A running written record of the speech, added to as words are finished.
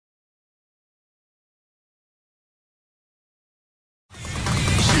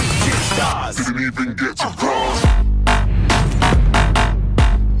can even get to cross.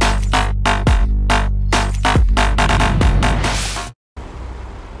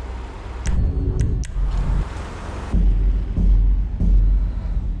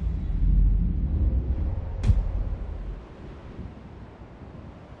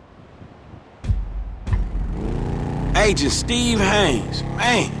 Agent Steve Haynes,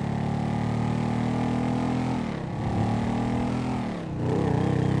 man.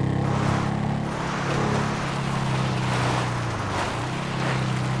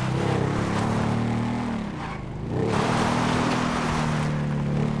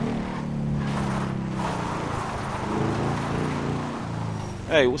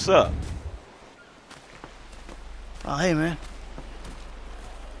 Hey, what's up? Oh, hey, man.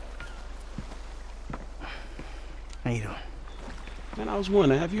 How you doing? Man, I was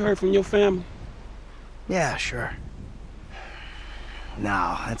wondering, have you heard from your family? Yeah, sure.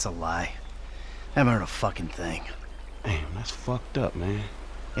 No, that's a lie. Haven't heard a fucking thing. Damn, that's fucked up, man.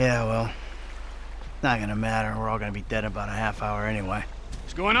 Yeah, well, not gonna matter. We're all gonna be dead in about a half hour anyway.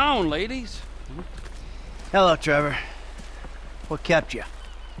 What's going on, ladies? Hello, Trevor. What kept you?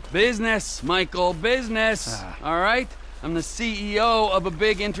 Business, Michael, business. All right? I'm the CEO of a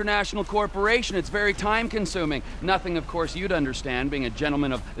big international corporation. It's very time-consuming. Nothing, of course, you'd understand, being a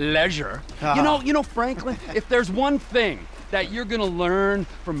gentleman of leisure. You know, Franklin, if there's one thing that you're gonna learn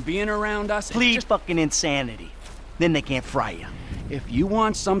from being around us... Please, fucking insanity. Then they can't fry you. If you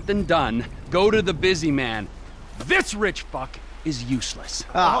want something done, go to the busy man. This rich fuck is useless.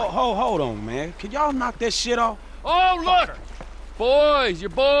 Hold on, man. Can y'all knock that shit off? Oh, look! Boys, you're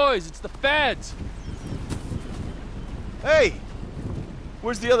boys. It's the feds. Hey!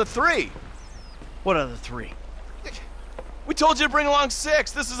 Where's the other three? What other three? We told you to bring along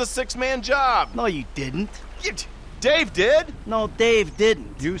 6. This is a 6-man job. No, you didn't. Dave did? No, Dave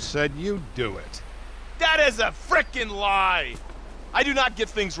didn't. You said you'd do it. That is a frickin' lie. I do not get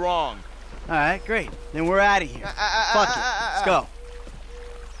things wrong. All right, great. Then we're out of here. Fuck it. Let's go.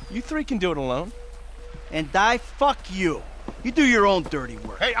 You 3 can do it alone. And fuck you. You do your own dirty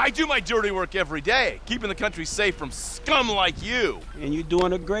work. Hey, I do my dirty work every day, keeping the country safe from scum like you. And you're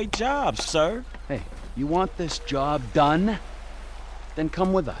doing a great job, sir. Hey, you want this job done? Then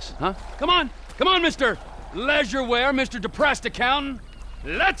come with us, huh? Come on, Mr. Leisureware, Mr. Depressed Accountant.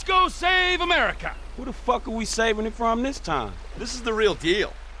 Let's go save America. Who the fuck are we saving it from this time? This is the real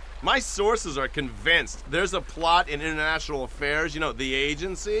deal. My sources are convinced there's a plot in international affairs, you know, the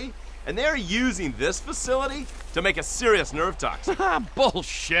agency, and they're using this facility to make a serious nerve toxin.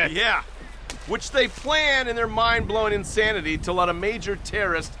 Bullshit. Yeah. Which they plan in their mind-blowing insanity to let a major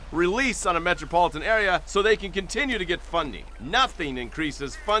terrorist release on a metropolitan area so they can continue to get funding. Nothing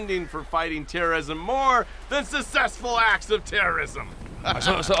increases funding for fighting terrorism more than successful acts of terrorism.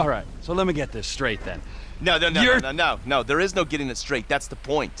 All right. So let me get this straight then. No. There is no getting it straight. That's the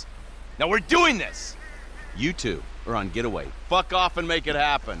point. Now we're doing this. You 2 are on getaway. Fuck off and make it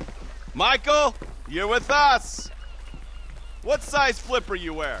happen. Michael, you're with us. What size flipper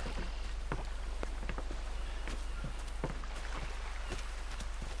you wear?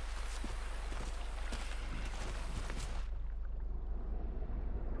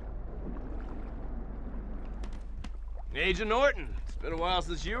 Agent Norton, it's been a while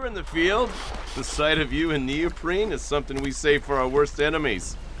since you were in the field. The sight of you in neoprene is something we save for our worst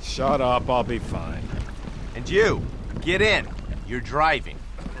enemies. Shut up, I'll be fine. And you, get in. You're driving.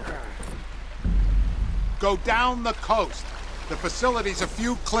 Go down the coast. The facility's a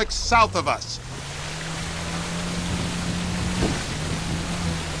few clicks south of us.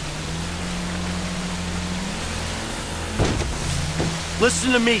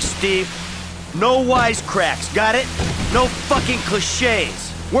 Listen to me, Steve. No wisecracks, got it? No fucking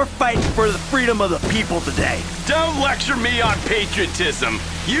cliches. We're fighting for the freedom of the people today. Don't lecture me on patriotism.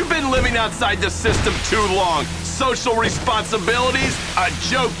 You've been living outside the system too long. Social responsibility's a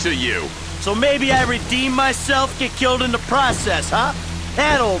joke to you. So maybe I redeem myself, get killed in the process, huh?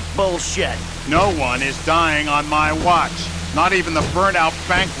 That old bullshit. No one is dying on my watch. Not even the burnt-out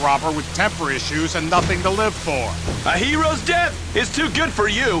bank robber with temper issues and nothing to live for. A hero's death is too good for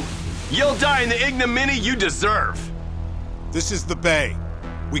you. You'll die in the ignominy you deserve. This is the bay.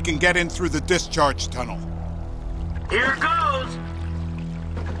 We can get in through the discharge tunnel. Here goes!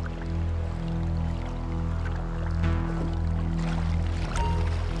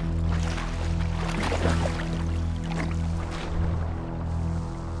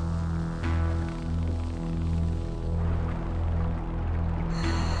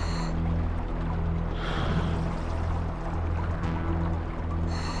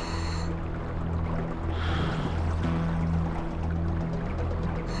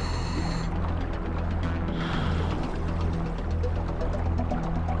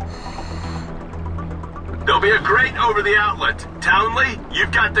 We are great over the outlet. Townley,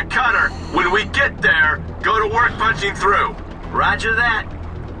 you've got the cutter. When we get there, go to work punching through. Roger that.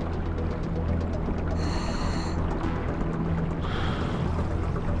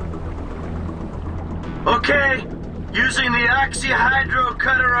 Okay, using the oxyhydro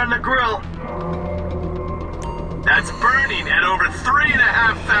cutter on the grill. That's burning at over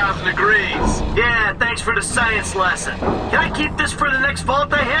 3,500 degrees. Yeah, thanks for the science lesson. Can I keep this for the next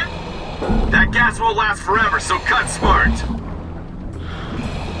vault I hit? That gas won't last forever, so cut smart.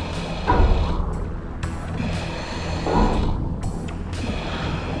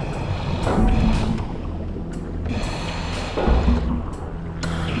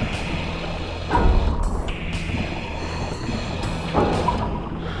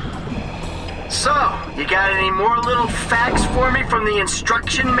 So, you got any more little facts for me from the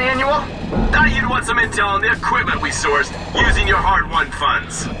instruction manual? Thought you'd want some intel on the equipment we sourced using your hard-won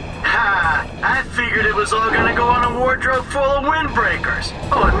funds. Ha! I figured it was all gonna go on a wardrobe full of windbreakers.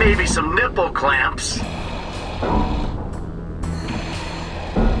 Oh, and maybe some nipple clamps.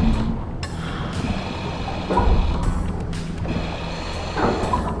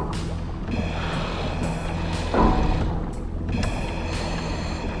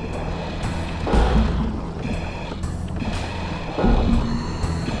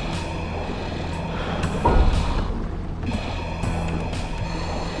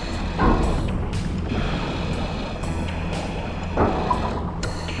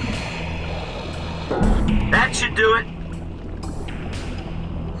 That should do it.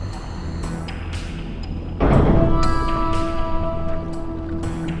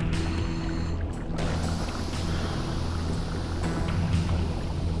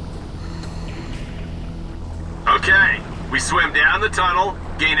 Okay, we swim down the tunnel,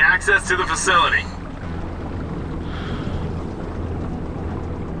 gain access to the facility.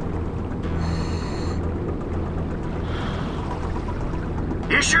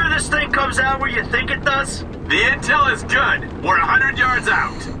 You sure this thing comes out where you think it does? The intel is good. We're 100 yards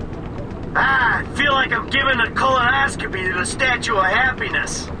out. I feel like I'm giving a colonoscopy to the Statue of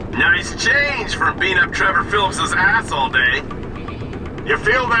Happiness. Nice change from beating up Trevor Phillips's ass all day. You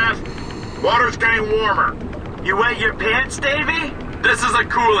feel that? Water's getting warmer. You wet your pants, Davey? This is a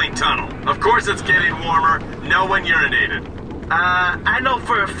cooling tunnel. Of course it's getting warmer. No one urinated. I know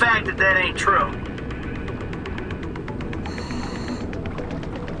for a fact that that ain't true.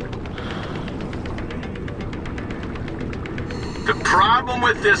 The problem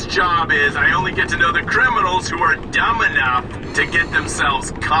with this job is I only get to know the criminals who are dumb enough to get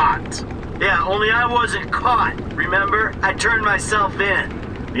themselves caught. Yeah, only I wasn't caught, remember? I turned myself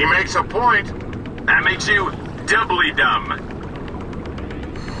in. He makes a point. That makes you doubly dumb.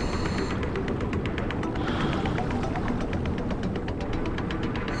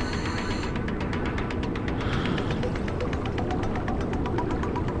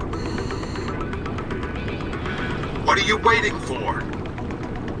 What are you waiting for?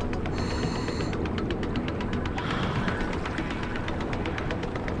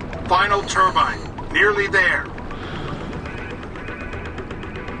 Final turbine. Nearly there.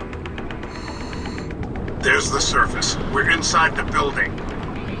 There's the surface. We're inside the building.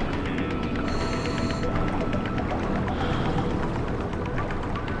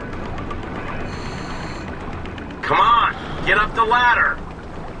 Come on, get up the ladder.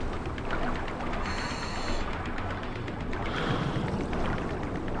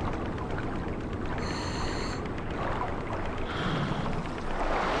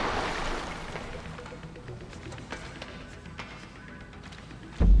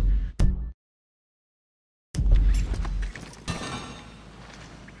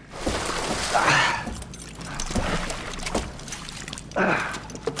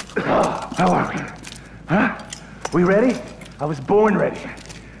 How are we? Huh? We ready? I was born ready.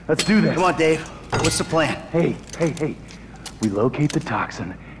 Let's do this. Come on, Dave. What's the plan? Hey. We locate the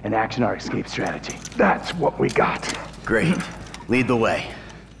toxin and action our escape strategy. That's what we got. Great. Lead the way.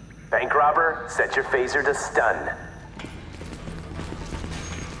 Bank robber, set your phaser to stun.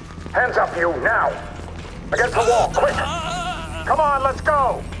 Hands up, you, now! Against the wall, quick! Come on, let's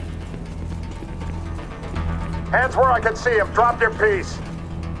go! Hands where I can see him. Drop your piece.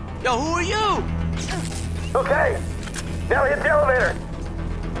 Yo, who are you? Okay, now hit the elevator.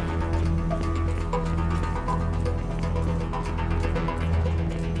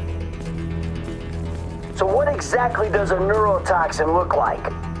 So what exactly does a neurotoxin look like?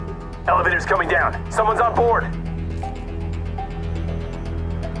 Elevator's coming down. Someone's on board.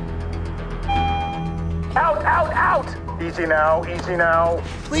 Out! Easy now, easy now.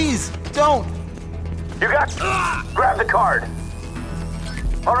 Please, don't! You got... Grab the card.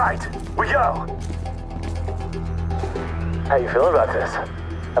 All right, we go. How you feeling about this?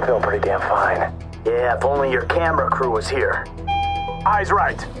 I'm feeling pretty damn fine. Yeah, if only your camera crew was here. Eyes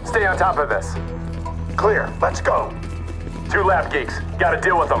right. Stay on top of this. Clear. Let's go. 2 lab geeks. Gotta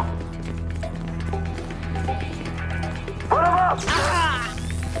deal with them. Put them up!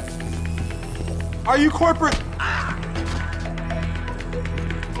 Are you corporate?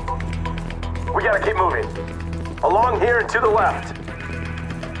 We gotta keep moving. Along here and to the left.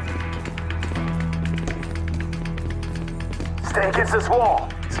 Stay against this wall.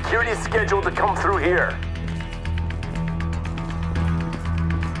 Security is scheduled to come through here.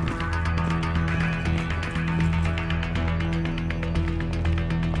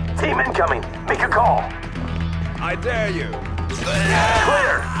 Team incoming. Make a call. I dare you.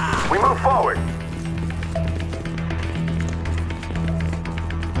 Clear. We move forward.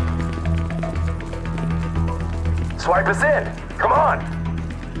 Swipe us in. Come on.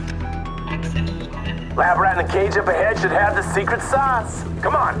 Lab rat in the cage up ahead should have the secret sauce.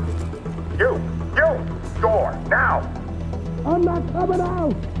 Come on. You! Door, now! I'm not coming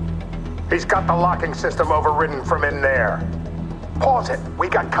out! He's got the locking system overridden from in there. Pause it. We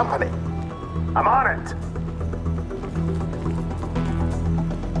got company. I'm on it.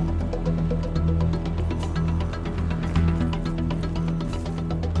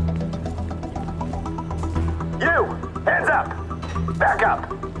 You! Hands up! Back up!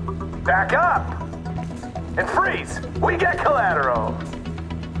 Back up! And freeze! We got collateral!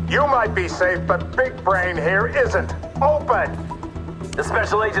 You might be safe, but Big Brain here isn't. Open! The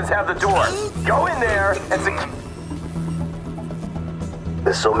special agents have the door. Go in there and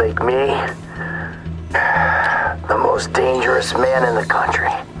This'll make me the most dangerous man in the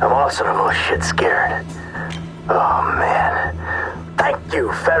country. I'm also the most shit scared. Oh man. Thank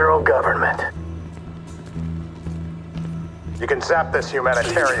you, federal government. You can zap this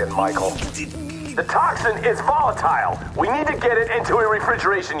humanitarian, Michael. The toxin is volatile. We need to get it into a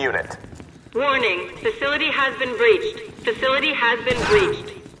refrigeration unit. Warning, facility has been breached. Facility has been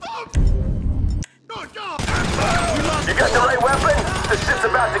breached. You got the right weapon? This shit's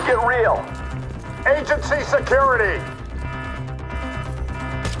about to get real. Agency security!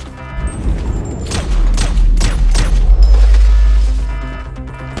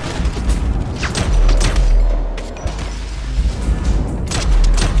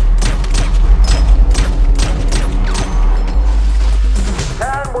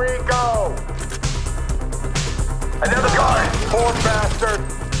 Can we go? Another guard. Poor bastard.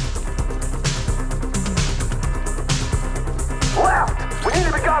 Left! We need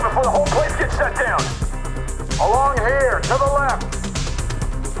to be gone before the whole place gets shut down. Along here, to the left.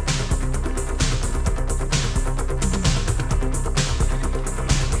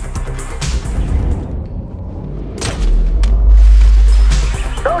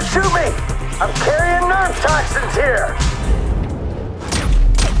 Don't shoot me! I'm carrying nerve toxins here!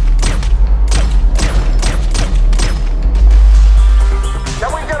 Can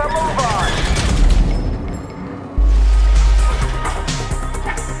we get a move on?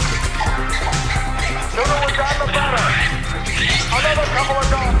 Sooner we're done, the better. Another couple of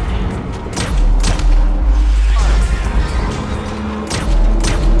guns.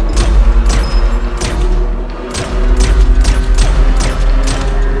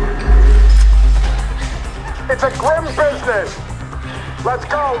 It's a grim business. Let's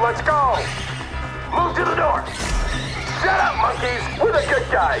go, let's go. Move to the door! Shut up, monkeys! We're the good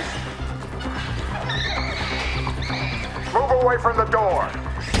guys! Move away from the door.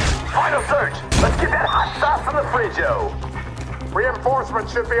 Final search! Let's get that hot sauce in the fridge-o!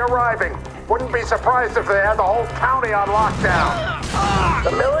 Reinforcements should be arriving. Wouldn't be surprised if they had the whole county on lockdown.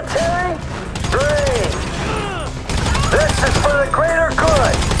 The military? Great! This is for the greater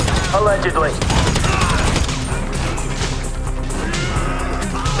good, allegedly.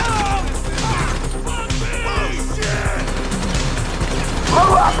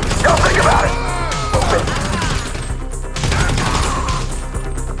 Move up! Don't think about it!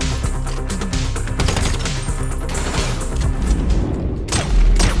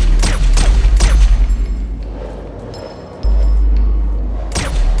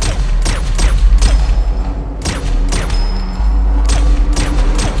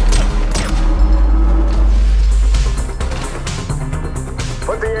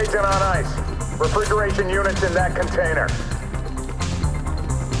 Put the agent on ice. Refrigeration units in that container.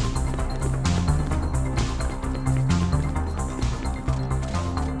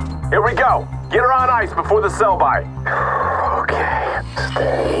 Here we go. Get her on ice before the sell-by. Okay,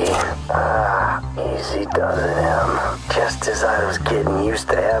 steady. Easy does it, Em. Just as I was getting used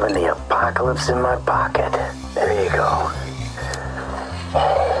to having the apocalypse in my pocket. There you go.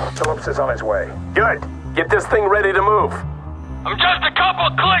 Phillips is on his way. Good. Get this thing ready to move. I'm just a couple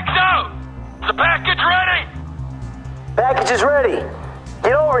clicks out. Is the package ready? Package is ready.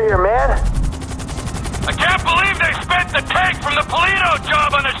 Get over here, man. I can't believe they spent the tank from the Polito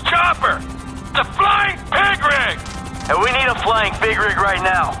job on this chopper. It's a flying pig rig. And we need a flying pig rig right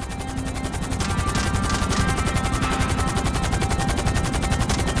now.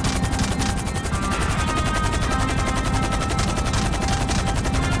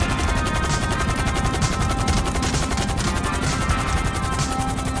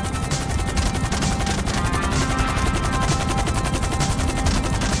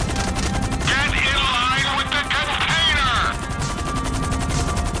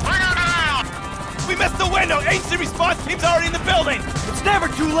 Agency response team's already in the building! It's never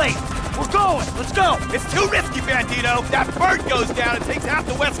too late! We're going! Let's go! It's too risky, Bandito! That bird goes down and takes half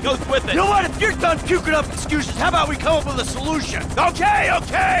the West Coast with it! You know what? If you're done puking up excuses, how about we come up with a solution? Okay!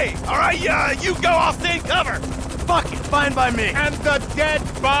 Alright, you go, I'll stay in cover! Fuck it, fine by me! And the dead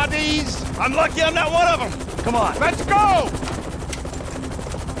bodies? I'm lucky I'm not one of them! Come on. Let's go!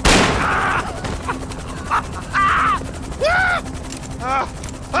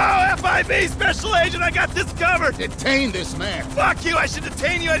 Oh, FIB, Special Agent, I got this covered! Detain this man. Fuck you, I should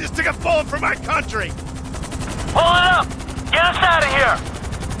detain you, I just took a bullet for my country! Pull it up! Get us out of here!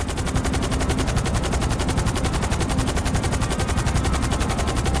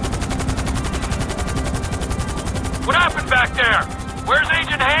 What happened back there? Where's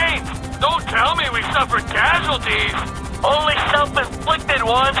Agent Haynes? Don't tell me we suffered casualties! Only self-inflicted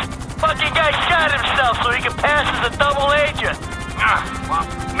ones. Fucking guy shot himself so he could pass as a double agent. Well,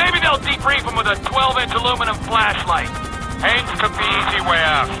 maybe they'll debrief him with a 12-inch aluminum flashlight. Haynes took the easy way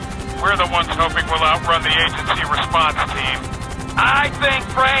out. We're the ones hoping we'll outrun the agency response team. I think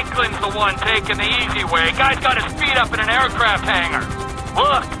Franklin's the one taking the easy way. Guy's got his feet up in an aircraft hangar.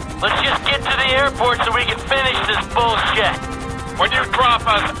 Look, let's just get to the airport so we can finish this bullshit. When you drop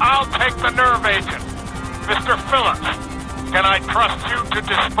us, I'll take the nerve agent. Mr. Phillips, can I trust you to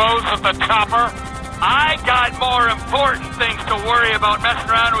dispose of the chopper? I got more important things to worry about messing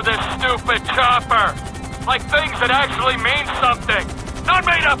around with this stupid chopper. Like things that actually mean something. Not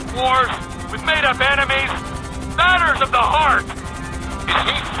made-up wars with made-up enemies. Matters of the heart. Is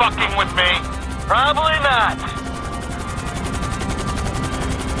he fucking with me? Probably not.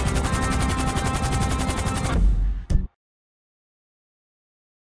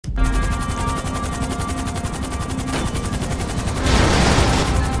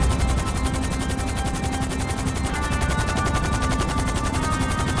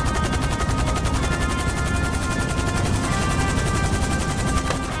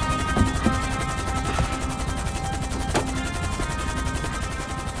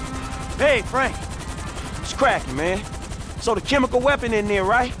 Hey, Frank. It's cracking, man. So the chemical weapon in there,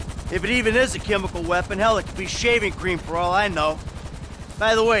 right? If it even is a chemical weapon, hell, it could be shaving cream for all I know.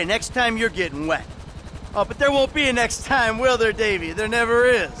 By the way, next time you're getting wet. Oh, but there won't be a next time, will there, Davey? There never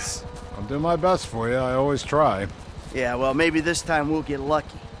is. I'll do my best for you. I always try. Yeah, well, maybe this time we'll get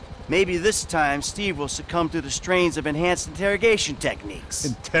lucky. Maybe this time Steve will succumb to the strains of enhanced interrogation techniques.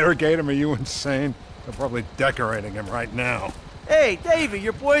 Interrogate him? Are you insane? They're probably decorating him right now. Hey, Davey,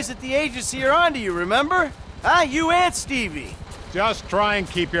 your boys at the agency are onto you, remember? Huh? You and Stevie. Just try and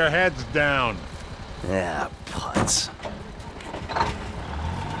keep your heads down. Yeah, putz.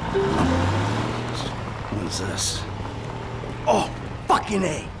 What's this? Oh, fucking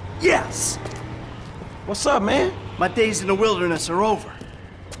A. Yes! What's up, man? My days in the wilderness are over.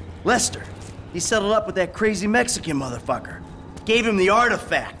 Lester, he settled up with that crazy Mexican motherfucker. Gave him the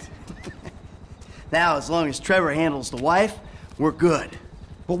artifact. Now, as long as Trevor handles the wife, we're good.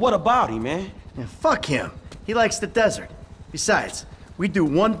 But what about him, man? Yeah, fuck him. He likes the desert. Besides, we do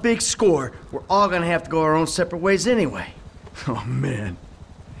one big score, we're all gonna have to go our own separate ways anyway. Oh, man.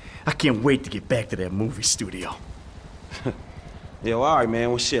 I can't wait to get back to that movie studio. Yo, all right, man.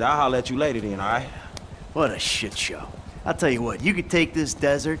 Well, shit, I'll holler at you later then, all right? What a shit show. I'll tell you what, you could take this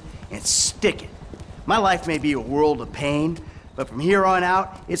desert and stick it. My life may be a world of pain, but from here on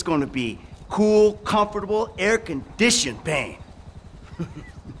out, it's gonna be cool, comfortable, air-conditioned pain.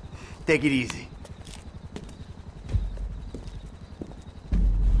 Take it easy.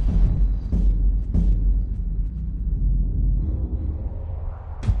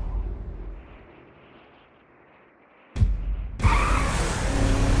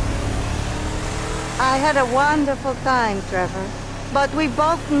 I had a wonderful time, Trevor. But we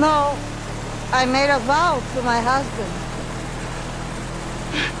both know I made a vow to my husband.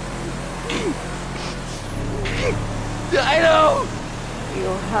 I know! You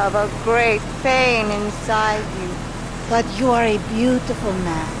have a great pain inside you, but you are a beautiful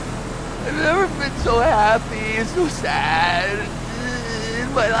man. I've never been so happy and so sad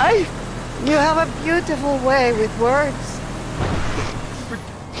in my life. You have a beautiful way with words.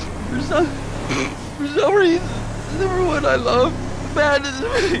 For some reason, everyone I love abandons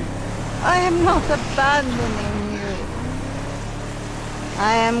me. I am not abandoning you.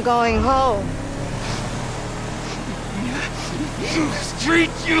 I am going home.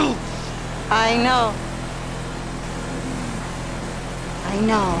 Street you! I know. I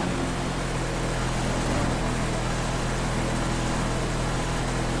know.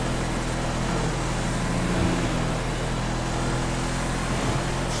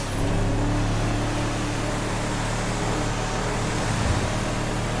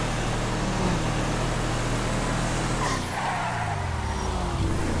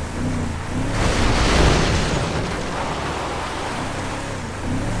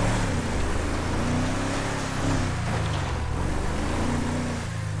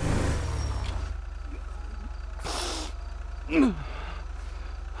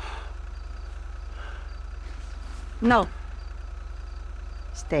 No.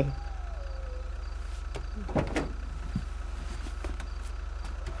 Stay.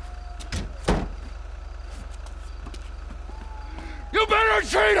 You better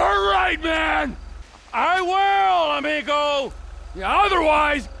treat her right, man! I will, amigo! Yeah,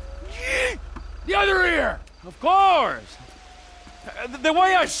 otherwise, the other ear! Of course! The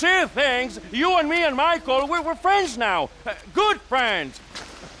way I see things, you and me and Michael, we're friends now. Good friends.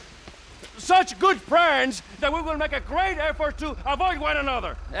 Such good friends that we will make a great effort to avoid one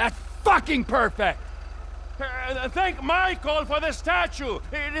another. That's fucking perfect! Thank Michael for the statue.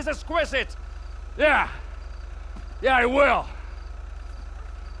 It is exquisite. Yeah. Yeah, I will.